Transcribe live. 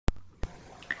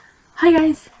Hi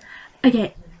guys!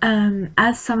 Okay,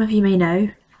 as some of you may know,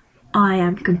 I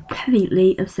am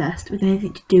completely obsessed with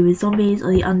anything to do with zombies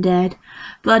or the undead,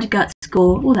 blood, guts,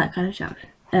 gore, all that kind of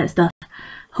stuff,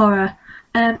 horror.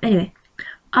 Anyway,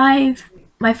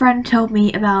 my friend told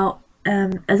me about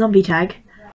a zombie tag,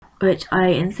 which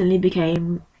I instantly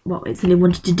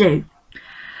wanted to do.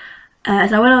 So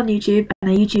I went on YouTube and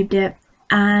I YouTubed it,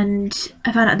 and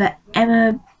I found out that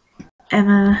Emma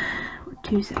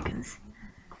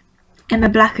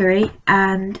Blackery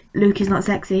and Luke is not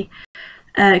sexy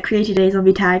created a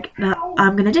zombie tag that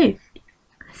I'm gonna do.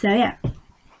 So yeah,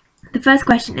 the first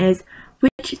question is,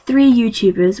 which 3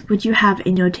 YouTubers would you have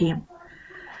in your team?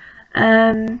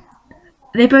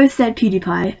 They both said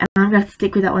PewDiePie, and I'm gonna have to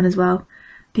stick with that one as well,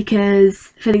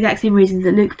 because for the exact same reasons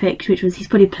that Luke picked, which was he's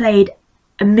probably played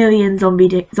a million zombie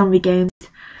games,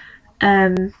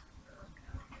 and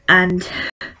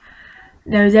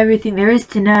knows everything there is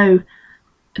to know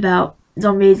about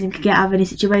zombies and can get out of any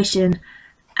situation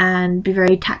and be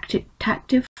very tactful.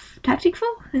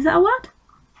 Is that a word?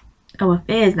 Oh well,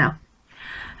 it is now.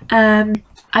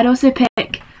 I'd also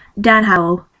pick Dan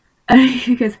Howell, only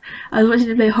because I was watching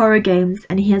him play horror games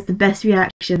and he has the best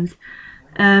reactions.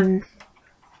 And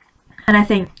I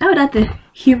think I would add the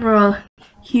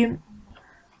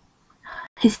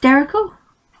hysterical,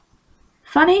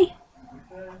 funny.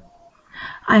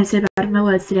 I'm so bad at my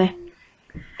words today.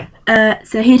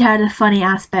 So he'd had a funny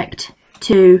aspect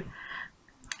to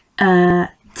the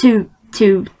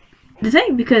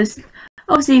thing, because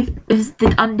obviously if the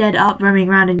undead are roaming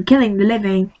around and killing the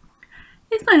living,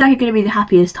 it's not exactly going to be the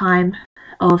happiest time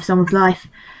of someone's life.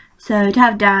 So to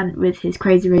have Dan with his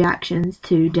crazy reactions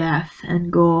to death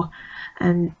and gore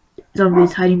and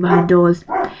zombies hiding behind doors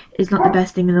is not the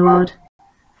best thing in the world.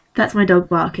 That's my dog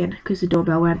barking because the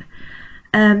doorbell went.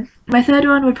 My third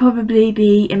one would probably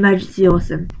be Emergency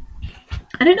Awesome.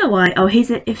 I don't know why. Oh,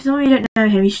 if some of you don't know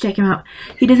him, you should check him out.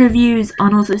 He does reviews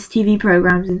on all sorts of TV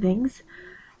programs and things.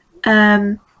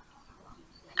 And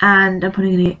I'm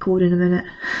probably going to get called in a minute.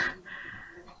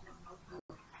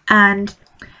 And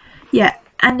yeah,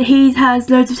 and he has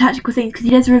loads of tactical things because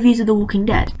he does reviews of The Walking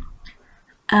Dead.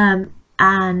 And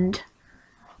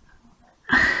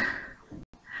I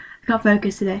can't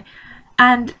focus today.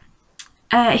 And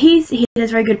he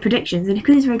does very good predictions, and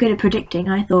because he's very good at predicting,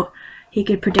 I thought he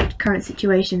could predict current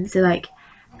situations. So like,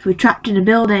 if we're trapped in a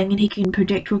building, and he can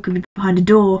predict what could be behind a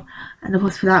door and the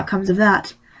possible outcomes of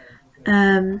that.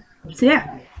 So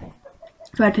yeah,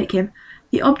 so I'd pick him.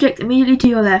 The object immediately to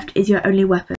your left is your only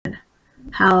weapon.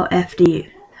 How F do you?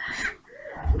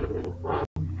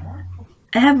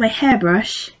 I have my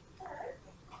hairbrush.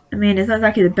 I mean, it's not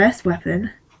exactly the best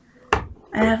weapon.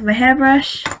 I have my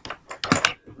hairbrush,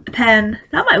 a pen,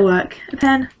 that might work, a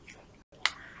pen.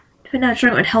 Depending on how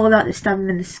strong it would hold out to stab him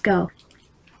in the skull.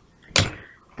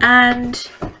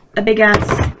 And a big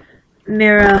ass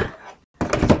mirror.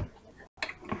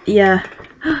 Yeah.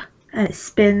 And it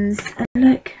spins. And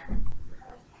look.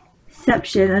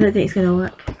 Deception. I don't think it's going to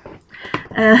work.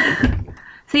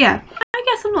 So yeah. I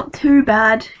guess I'm not too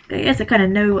bad. I guess I kind of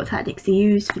know what tactics to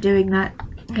use for doing that.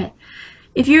 Okay.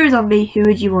 If you're a zombie, who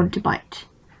would you want to bite?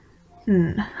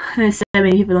 There's so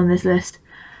many people on this list.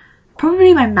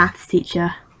 Probably my maths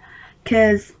teacher,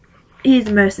 because he's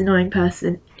the most annoying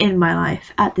person in my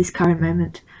life at this current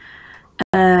moment.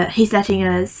 He's setting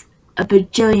us a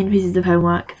bajillion pieces of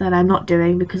homework that I'm not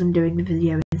doing because I'm doing the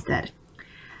video instead.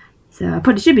 So I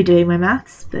probably should be doing my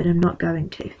maths, but I'm not going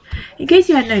to. In case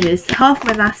you hadn't noticed, half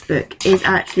my maths book is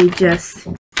actually just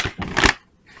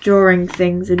drawing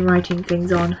things and writing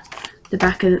things on the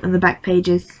back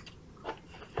pages.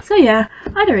 So yeah,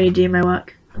 I don't really do my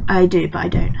work. I do, but I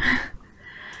don't.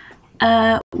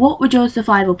 What would your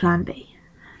survival plan be?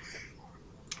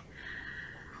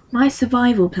 My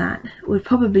survival plan would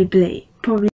probably be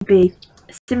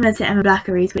similar to Emma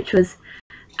Blackery's, which was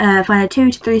find a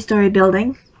 2 to 3 story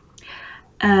building,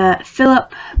 fill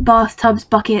up bathtubs,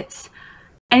 buckets,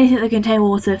 anything that contain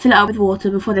water, fill it up with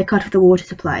water before they cut off the water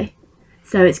supply,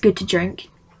 so it's good to drink.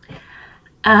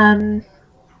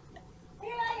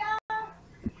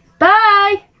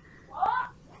 Bye!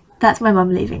 That's my mum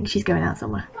leaving. She's going out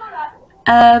somewhere.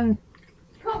 And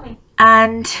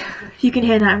if you can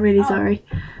hear that, I'm really sorry.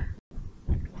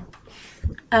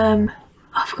 I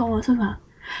forgot what I was talking about.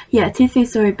 Yeah, 2 to 3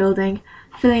 story building,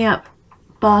 filling up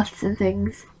baths and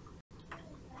things.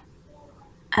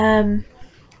 And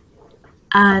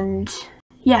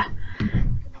yeah.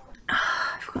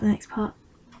 I forgot the next part.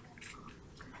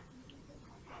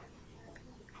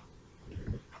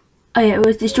 Oh yeah, it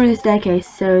was destroy the staircase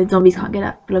so zombies can't get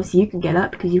up. But obviously you can get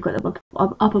up because you've got the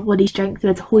upper body strength to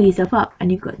be able to haul yourself up,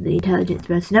 and you've got the intelligence to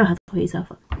be able to know how to haul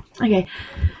yourself up. Okay,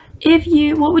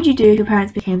 what would you do if your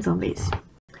parents became zombies?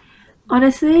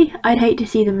 Honestly, I'd hate to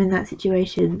see them in that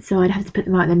situation, so I'd have to put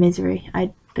them out of their misery.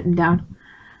 I'd put them down.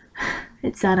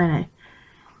 It's sad, I know.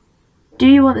 Do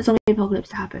you want the zombie apocalypse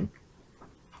to happen?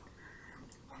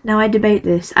 Now I debate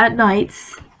this. At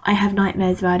nights, I have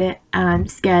nightmares about it, and I'm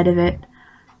scared of it.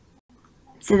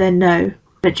 So then no.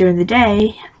 But during the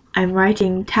day, I'm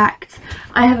writing tact.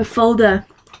 I have a folder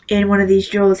in one of these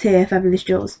drawers here, fabulous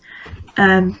drawers.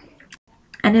 And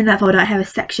in that folder I have a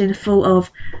section full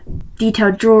of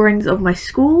detailed drawings of my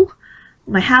school,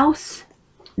 my house,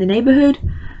 the neighbourhood,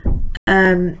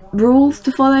 rules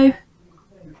to follow,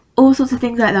 all sorts of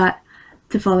things like that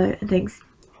to follow and things.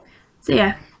 So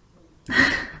yeah,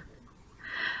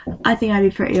 I think I'd be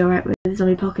pretty alright with the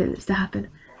zombie apocalypse to happen.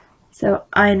 So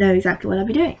I know exactly what I'll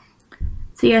be doing.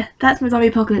 So yeah, that's my zombie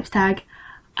apocalypse tag.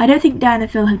 I don't think Dan and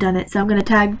Phil have done it, so I'm going to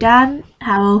tag Dan,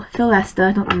 Howell, Phil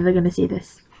Lester, not that they're going to see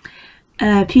this,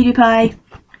 PewDiePie,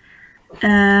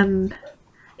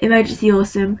 Emergency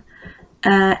Awesome,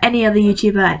 any other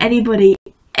YouTuber, and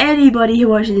anybody who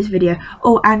watches this video.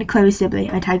 Oh, and Chloe Sibley,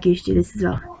 I tag you to do this as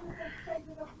well.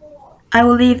 I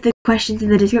will leave the questions in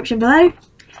the description below,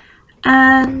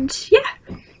 and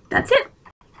yeah, that's it.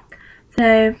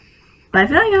 So, bye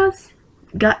for now, girls.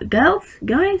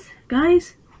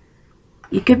 Guys.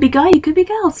 You could be guy, you could be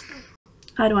girls.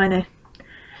 How do I know?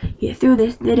 Yeah, through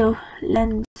this little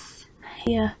lens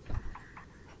here.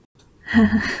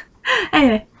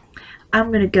 Anyway,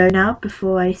 I'm gonna go now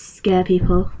before I scare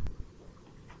people.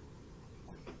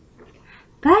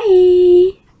 Bye!